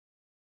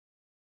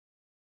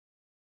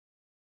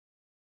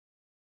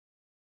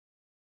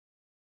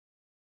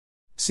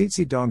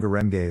Tsitsi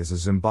Dangarembga is a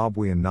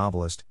Zimbabwean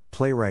novelist,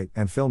 playwright,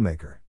 and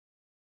filmmaker.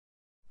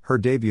 Her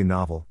debut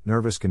novel,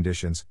 Nervous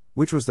Conditions,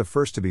 which was the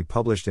first to be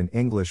published in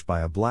English by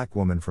a black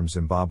woman from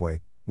Zimbabwe,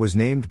 was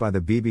named by the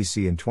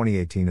BBC in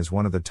 2018 as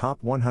one of the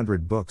top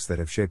 100 books that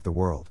have shaped the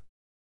world.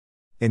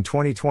 In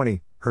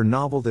 2020, her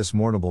novel This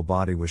Mournable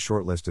Body was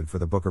shortlisted for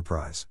the Booker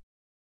Prize.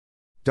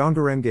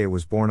 Dangarembga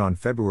was born on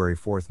February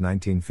 4,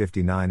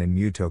 1959 in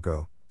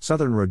Mutoko,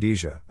 Southern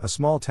Rhodesia, a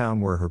small town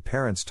where her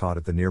parents taught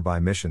at the nearby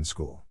mission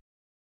school.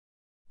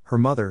 Her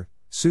mother,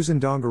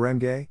 Susan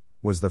Dangarembga,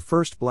 was the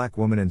first black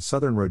woman in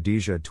Southern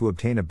Rhodesia to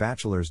obtain a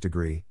bachelor's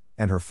degree,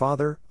 and her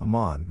father,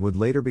 Amon, would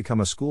later become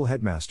a school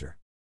headmaster.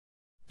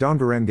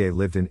 Dangarembga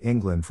lived in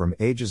England from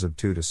ages of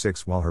 2 to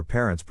 6 while her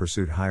parents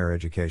pursued higher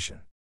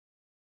education.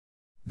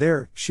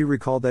 There, she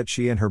recalled that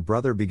she and her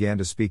brother began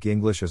to speak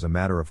English as a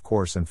matter of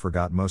course and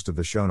forgot most of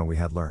the Shona we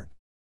had learned.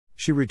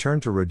 She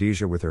returned to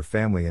Rhodesia with her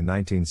family in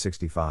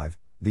 1965,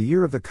 the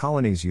year of the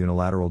colony's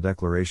unilateral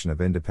declaration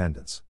of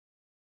independence.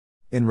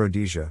 In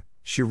Rhodesia,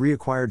 she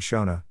reacquired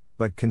Shona,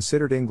 but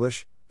considered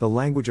English, the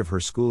language of her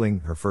schooling,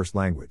 her first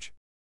language.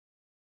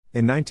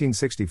 In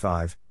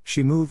 1965,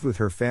 she moved with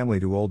her family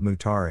to Old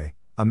Mutare,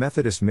 a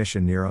Methodist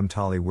mission near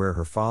Umtali where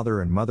her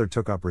father and mother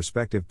took up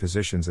respective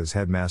positions as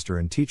headmaster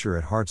and teacher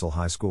at Hartselle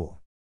High School.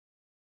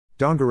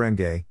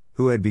 Dangarembga,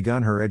 who had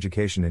begun her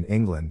education in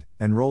England,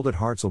 enrolled at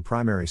Hartselle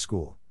Primary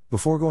School,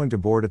 before going to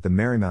board at the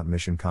Marymount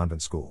Mission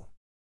Convent School.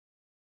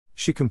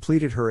 She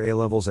completed her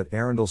A-levels at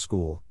Arundel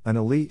School, an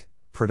elite,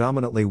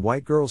 predominantly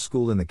white girls'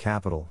 school in the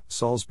capital,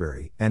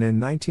 Salisbury, and in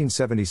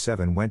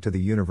 1977 went to the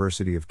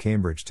University of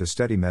Cambridge to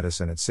study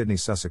medicine at Sydney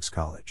Sussex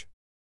College.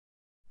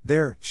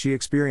 There, she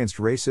experienced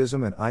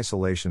racism and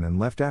isolation and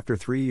left after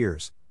 3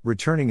 years,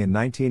 returning in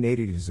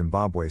 1980 to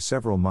Zimbabwe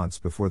several months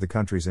before the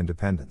country's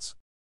independence.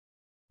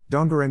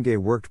 Dangarembga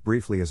worked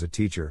briefly as a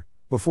teacher,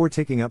 before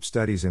taking up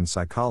studies in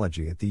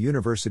psychology at the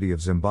University of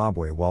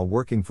Zimbabwe while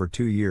working for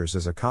 2 years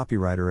as a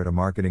copywriter at a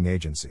marketing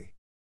agency.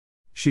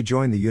 She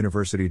joined the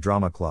University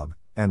Drama Club,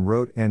 and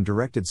wrote and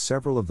directed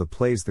several of the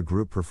plays the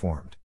group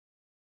performed.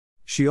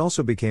 She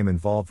also became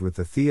involved with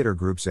the theatre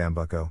group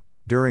Zambuko,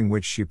 during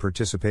which she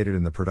participated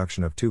in the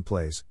production of 2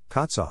 plays,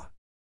 Katsa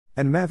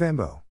and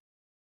Mavambo.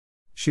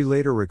 She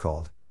later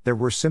recalled, "There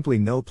were simply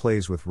no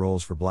plays with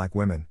roles for black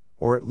women,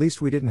 or at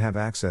least we didn't have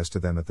access to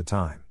them at the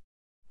time.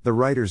 The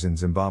writers in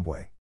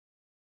Zimbabwe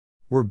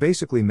were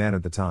basically men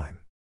at the time.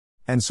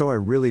 And so I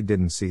really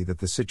didn't see that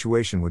the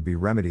situation would be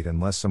remedied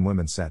unless some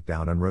women sat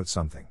down and wrote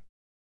something.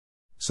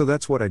 So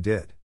that's what I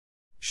did."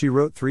 She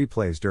wrote 3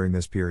 plays during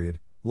this period: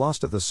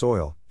 Lost of the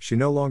Soil, She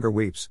No Longer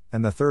Weeps,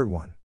 and the third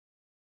one.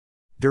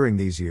 During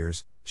these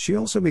years, she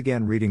also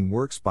began reading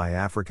works by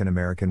African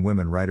American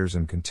women writers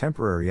and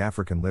contemporary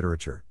African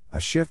literature, a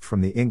shift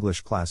from the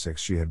English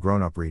classics she had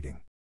grown up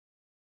reading.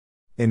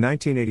 In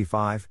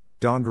 1985,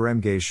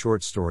 Dangarembga's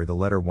short story The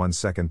Letter won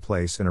second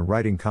place in a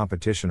writing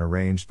competition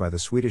arranged by the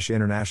Swedish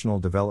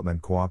International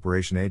Development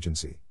Cooperation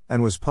Agency,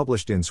 and was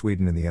published in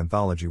Sweden in the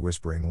anthology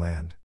Whispering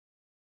Land.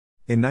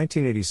 In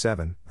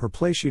 1987, her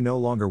play She No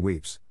Longer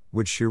Weeps,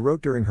 which she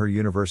wrote during her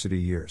university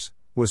years,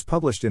 was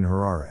published in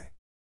Harare.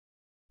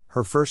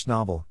 Her first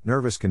novel,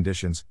 Nervous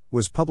Conditions,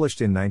 was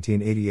published in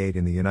 1988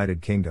 in the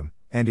United Kingdom,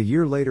 and a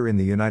year later in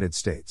the United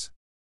States.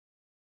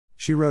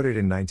 She wrote it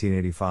in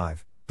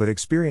 1985, but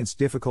experienced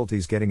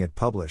difficulties getting it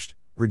published.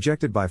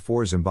 Rejected by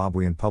 4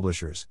 Zimbabwean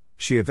publishers,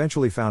 she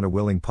eventually found a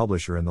willing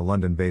publisher in the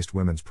London-based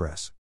Women's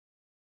Press.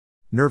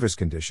 Nervous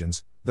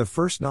Conditions, the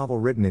first novel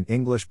written in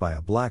English by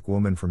a black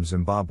woman from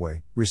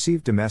Zimbabwe,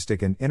 received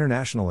domestic and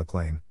international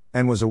acclaim,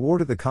 and was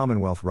awarded the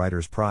Commonwealth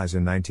Writers' Prize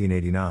in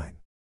 1989.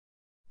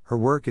 Her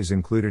work is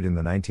included in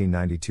the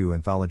 1992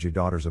 anthology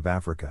Daughters of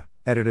Africa,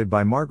 edited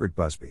by Margaret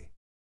Busby.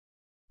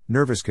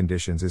 Nervous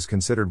Conditions is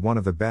considered one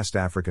of the best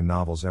African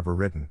novels ever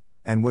written,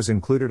 and was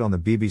included on the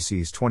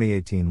BBC's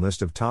 2018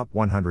 list of top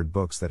 100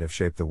 books that have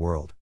shaped the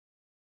world.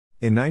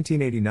 In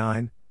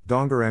 1989,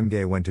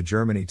 Dangarembga went to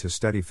Germany to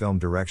study film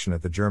direction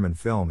at the German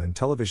Film and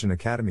Television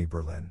Academy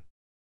Berlin.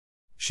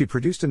 She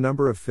produced a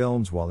number of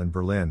films while in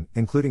Berlin,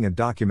 including a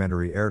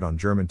documentary aired on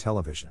German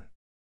television.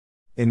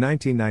 In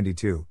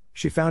 1992,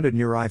 she founded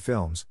Nurai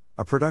Films,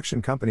 a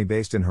production company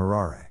based in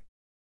Harare.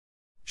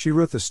 She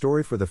wrote the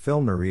story for the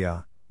film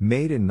Nuria,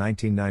 made in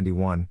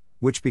 1991,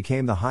 which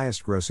became the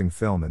highest-grossing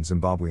film in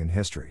Zimbabwean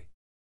history.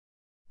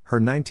 Her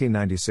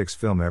 1996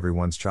 film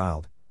Everyone's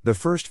Child, the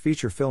first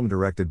feature film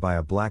directed by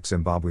a black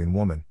Zimbabwean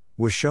woman,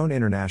 was shown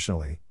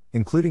internationally,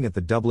 including at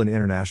the Dublin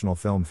International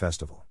Film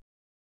Festival.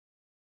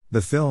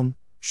 The film,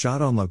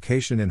 shot on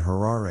location in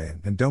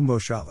Harare and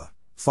Ndomboshava,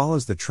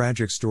 follows the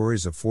tragic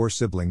stories of 4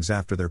 siblings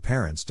after their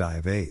parents die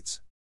of AIDS.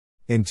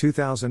 In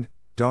 2000,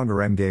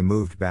 Dangarembga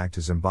moved back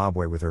to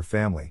Zimbabwe with her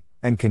family,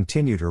 and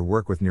continued her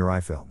work with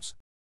Nurai Films.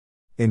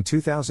 In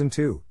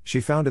 2002, she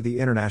founded the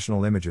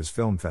International Images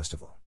Film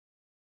Festival.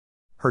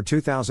 Her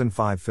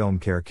 2005 film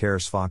Care Care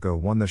Sfako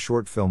won the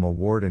Short Film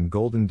Award and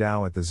Golden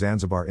Dao at the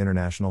Zanzibar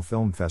International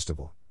Film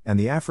Festival, and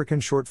the African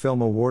Short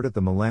Film Award at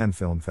the Milan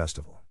Film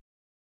Festival.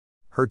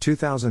 Her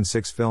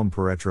 2006 film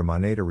Peretra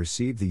Moneta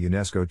received the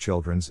UNESCO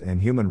Children's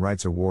and Human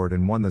Rights Award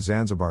and won the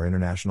Zanzibar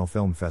International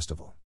Film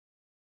Festival.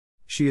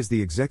 She is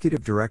the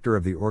executive director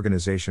of the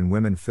organization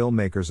Women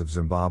Filmmakers of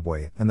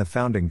Zimbabwe and the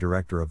founding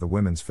director of the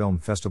Women's Film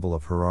Festival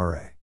of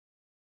Harare.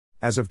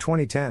 As of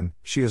 2010,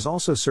 she has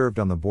also served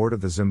on the board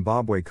of the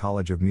Zimbabwe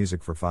College of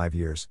Music for 5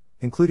 years,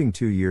 including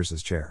 2 years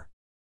as chair.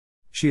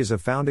 She is a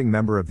founding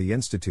member of the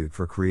Institute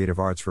for Creative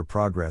Arts for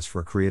Progress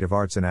for Creative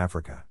Arts in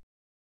Africa.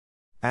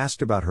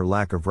 Asked about her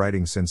lack of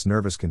writing since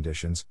nervous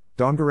conditions,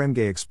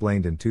 Dangarembga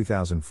explained in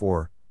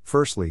 2004,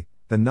 "Firstly,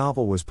 the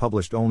novel was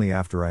published only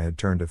after I had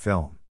turned to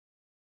film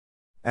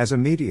as a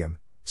medium.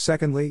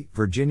 Secondly,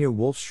 Virginia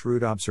Woolf's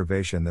shrewd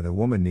observation that a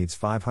woman needs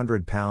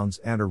 500 pounds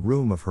and a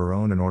room of her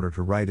own in order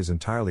to write is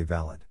entirely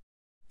valid.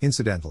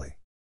 Incidentally,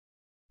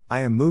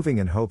 I am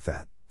moving and hope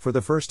that, for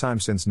the first time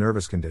since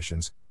nervous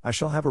conditions, I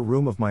shall have a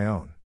room of my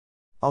own.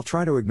 I'll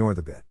try to ignore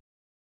the bit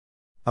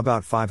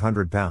about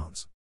 500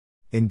 pounds.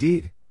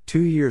 Indeed, 2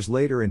 years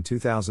later in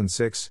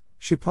 2006,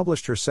 she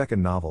published her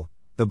second novel,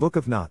 The Book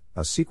of Not,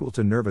 a sequel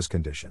to Nervous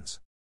Conditions.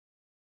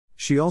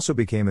 She also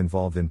became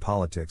involved in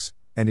politics,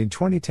 and in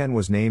 2010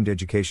 was named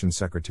Education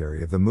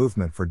Secretary of the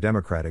Movement for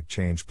Democratic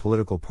Change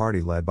political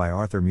party led by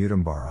Arthur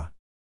Mutambara.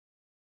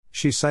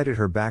 She cited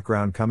her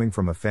background coming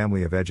from a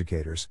family of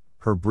educators,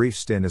 her brief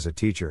stint as a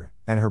teacher,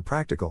 and her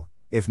practical,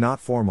 if not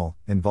formal,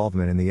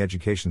 involvement in the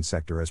education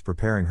sector as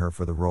preparing her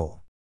for the role.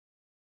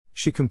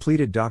 She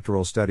completed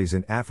doctoral studies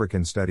in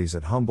African Studies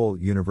at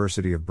Humboldt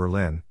University of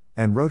Berlin,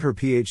 and wrote her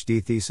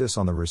PhD thesis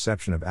on the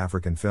reception of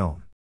African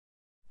film.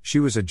 She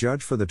was a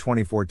judge for the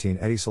 2014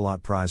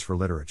 Etisalat Prize for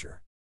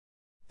Literature.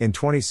 In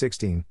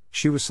 2016,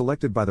 she was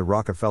selected by the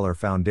Rockefeller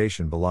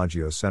Foundation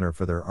Bellagio Center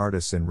for their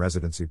Artists in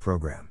Residency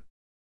program.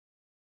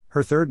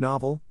 Her third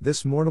novel,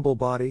 This Mournable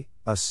Body,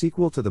 a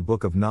sequel to The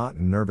Book of Not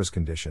and Nervous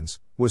Conditions,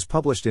 was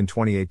published in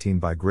 2018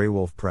 by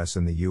Greywolf Press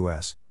in the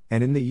US,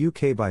 and in the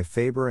UK by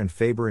Faber and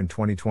Faber in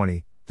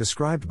 2020,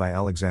 described by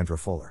Alexandra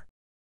Fuller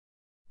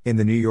in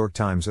the New York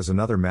Times as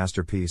another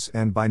masterpiece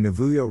and by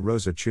Navuyo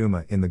Rosa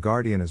Chuma in The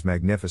Guardian as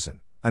magnificent.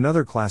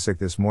 Another classic,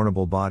 This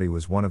Mournable Body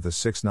was one of the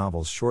 6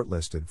 novels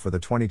shortlisted for the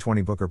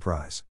 2020 Booker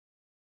Prize,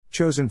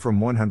 chosen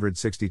from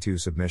 162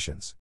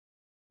 submissions.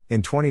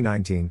 In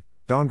 2019,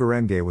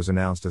 Dangarembga was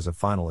announced as a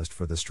finalist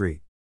for the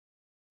St.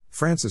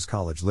 Francis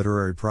College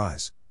Literary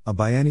Prize, a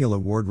biennial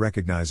award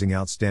recognizing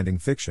outstanding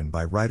fiction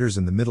by writers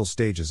in the middle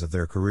stages of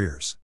their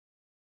careers.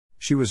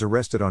 She was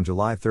arrested on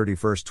July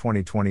 31,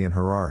 2020 in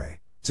Harare,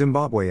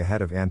 Zimbabwe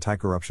ahead of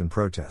anti-corruption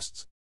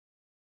protests.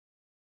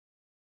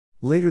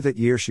 Later that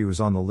year she was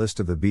on the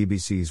list of the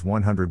BBC's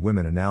 100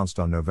 Women announced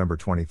on November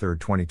 23,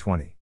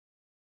 2020.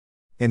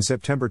 In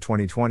September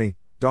 2020,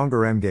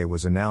 Dangarembga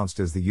was announced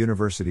as the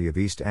University of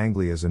East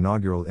Anglia's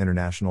inaugural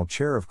International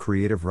Chair of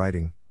Creative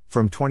Writing,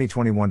 from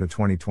 2021 to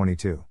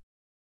 2022.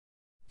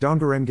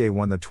 Dangarembga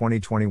won the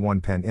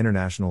 2021 PEN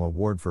International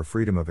Award for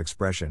Freedom of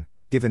Expression,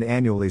 given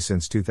annually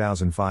since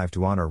 2005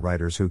 to honor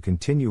writers who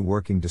continue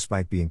working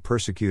despite being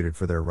persecuted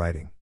for their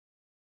writing.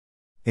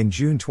 In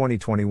June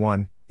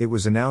 2021, it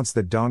was announced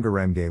that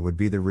Dangarembga would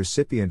be the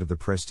recipient of the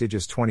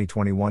prestigious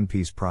 2021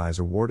 Peace Prize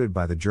awarded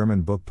by the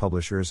German Book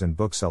Publishers and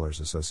Booksellers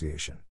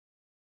Association.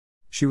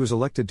 She was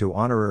elected to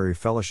Honorary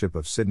Fellowship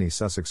of Sydney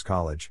Sussex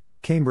College,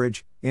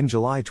 Cambridge, in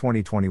July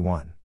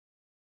 2021.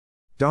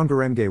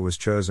 Dangarembga was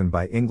chosen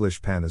by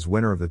English PEN as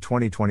winner of the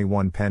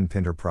 2021 PEN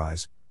Pinter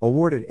Prize,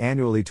 awarded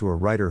annually to a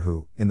writer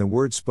who, in the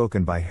words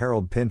spoken by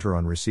Harold Pinter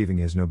on receiving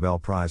his Nobel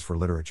Prize for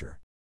Literature,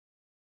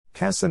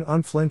 casts an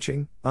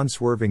unflinching,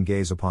 unswerving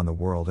gaze upon the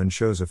world and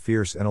shows a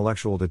fierce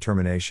intellectual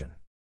determination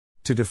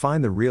to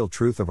define the real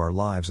truth of our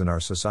lives and our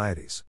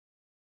societies.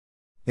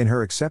 In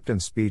her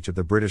acceptance speech at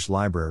the British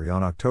Library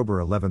on October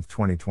 11,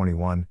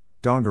 2021,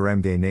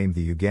 Dangarembga named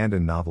the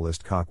Ugandan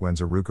novelist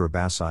Kakwenza Rukura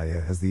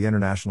Basaya as the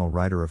International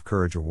Writer of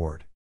Courage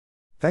Award.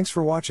 Thanks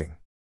for watching.